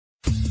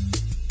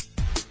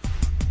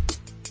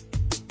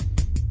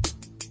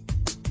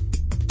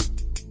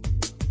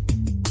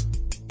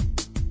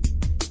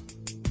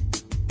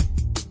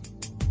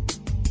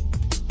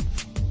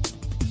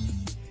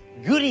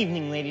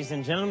evening, ladies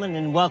and gentlemen,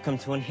 and welcome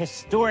to an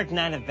historic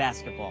night of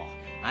basketball.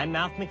 I'm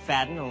Mouth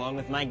McFadden, along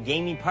with my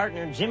gamey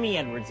partner, Jimmy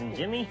Edwards. And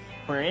Jimmy,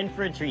 we're in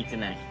for a treat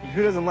tonight.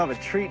 Who doesn't love a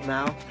treat,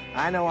 Mouth?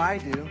 I know I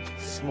do.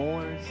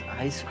 S'mores,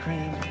 ice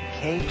cream,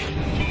 cake.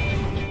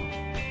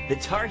 The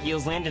Tar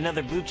Heels land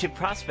another blue-chip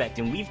prospect,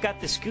 and we've got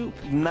the scoop.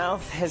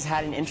 Mouth has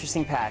had an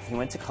interesting path. He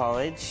went to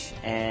college,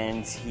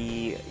 and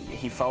he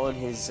followed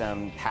his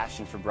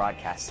passion for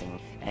broadcasting.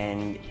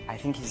 And I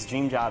think his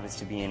dream job is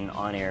to be an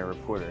on-air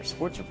reporter,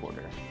 sports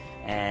reporter,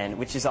 and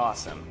which is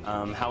awesome.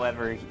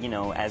 However, you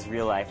know, as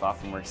real life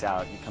often works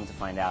out, you come to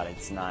find out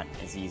it's not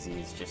as easy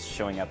as just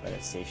showing up at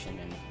a station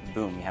and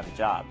boom, you have a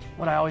job.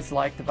 What I always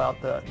liked about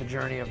the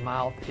journey of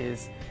Mouth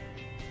is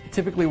it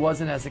typically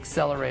wasn't as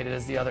accelerated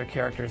as the other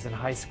characters in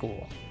high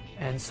school.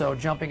 And so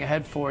jumping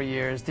ahead 4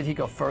 years, did he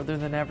go further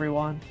than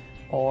everyone?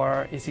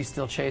 Or is he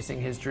still chasing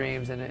his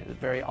dreams in a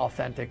very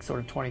authentic sort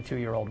of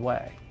 22-year-old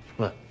way?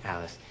 Look,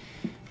 Alice,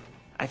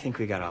 I think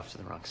we got off to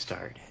the wrong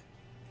start.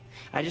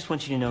 I just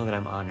want you to know that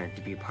I'm honored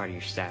to be a part of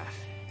your staff,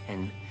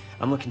 and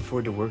I'm looking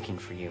forward to working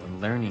for you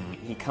and learning.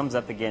 He comes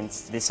up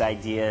against this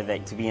idea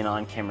that to be an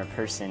on-camera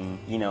person,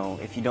 you know,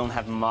 if you don't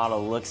have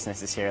model looks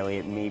necessarily,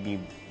 it may be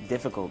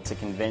difficult to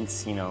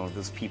convince, you know,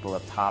 those people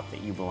up top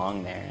that you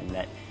belong there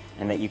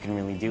and that you can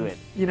really do it.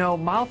 You know,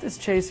 Mouth is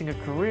chasing a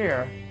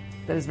career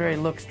that is very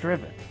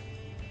looks-driven,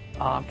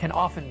 can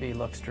often be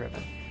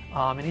looks-driven.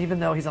 And even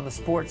though he's on the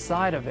sports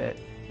side of it,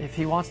 if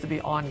he wants to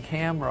be on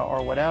camera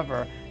or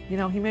whatever, you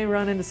know, he may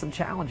run into some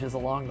challenges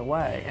along the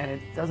way, and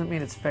it doesn't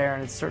mean it's fair,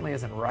 and it certainly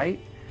isn't right,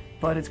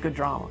 but it's good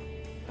drama.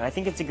 I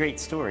think it's a great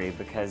story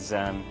because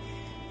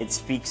it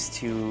speaks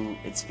to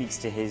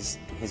his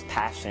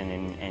passion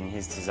and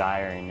his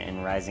desire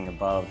and rising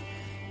above,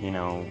 you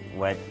know,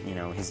 what, you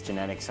know, his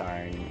genetics are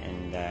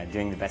and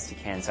doing the best he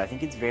can. So I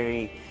think it's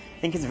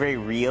very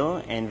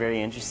real and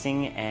very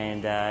interesting,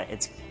 and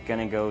it's going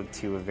to go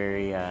to a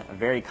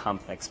very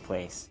complex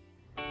place.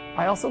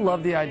 I also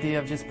love the idea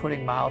of just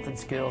putting Mouth and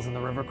Skills and the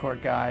River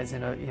Court guys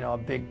in a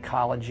big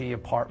college-y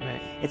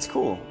apartment. It's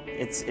cool.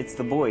 It's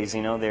the boys,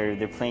 you know.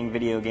 They're playing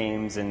video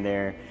games and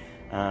they're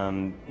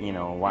you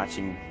know,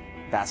 watching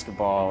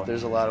basketball.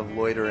 There's a lot of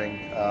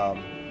loitering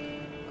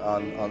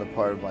on the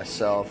part of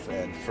myself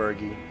and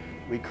Fergie.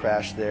 We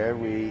crash there.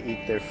 We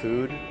eat their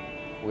food.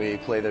 We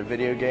play their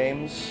video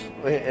games.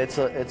 It's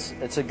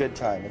a good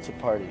time. It's a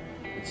party.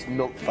 It's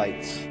milk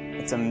fights.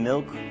 It's a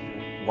milk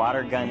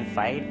water gun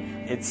fight.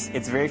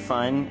 It's very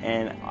fun,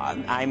 and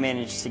I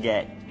managed to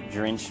get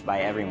drenched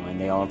by everyone.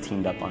 They all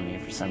teamed up on me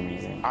for some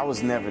reason. I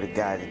was never the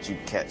guy that you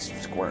catch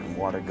squirting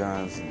water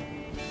guns and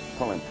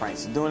pulling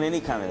pranks, doing any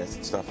kind of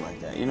stuff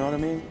like that, you know what I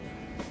mean?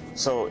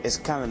 So it's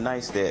kind of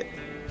nice that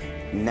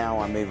now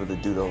I'm able to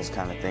do those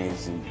kind of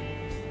things and,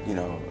 you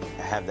know,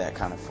 have that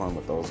kind of fun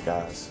with those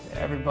guys.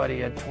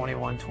 Everybody at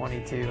 21,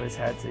 22 has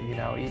had to, you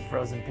know, eat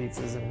frozen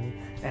pizzas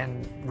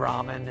and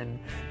ramen and,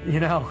 you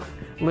know,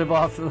 live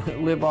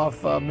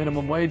off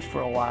minimum wage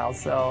for a while.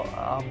 So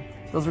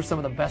those were some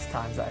of the best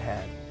times I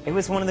had. It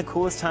was one of the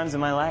coolest times of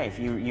my life.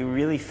 You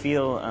really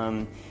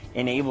feel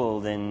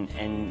enabled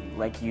and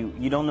like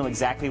you don't know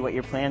exactly what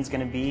your plan's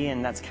going to be,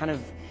 and that's kind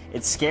of,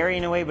 it's scary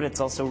in a way, but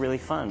it's also really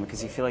fun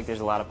because you feel like there's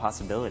a lot of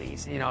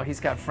possibilities. You know, he's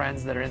got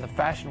friends that are in the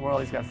fashion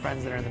world, he's got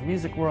friends that are in the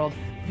music world,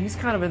 but he's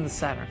kind of in the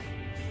center,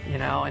 you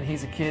know, and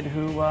he's a kid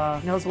who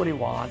knows what he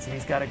wants, and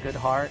he's got a good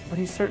heart, but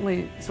he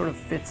certainly sort of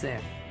fits in.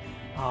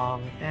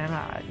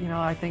 You know,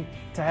 I think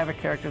to have a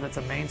character that's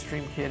a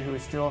mainstream kid who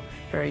is still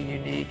very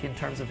unique in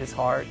terms of his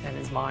heart and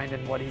his mind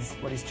and what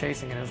he's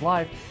chasing in his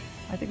life,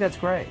 I think that's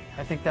great.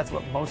 I think that's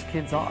what most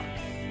kids are.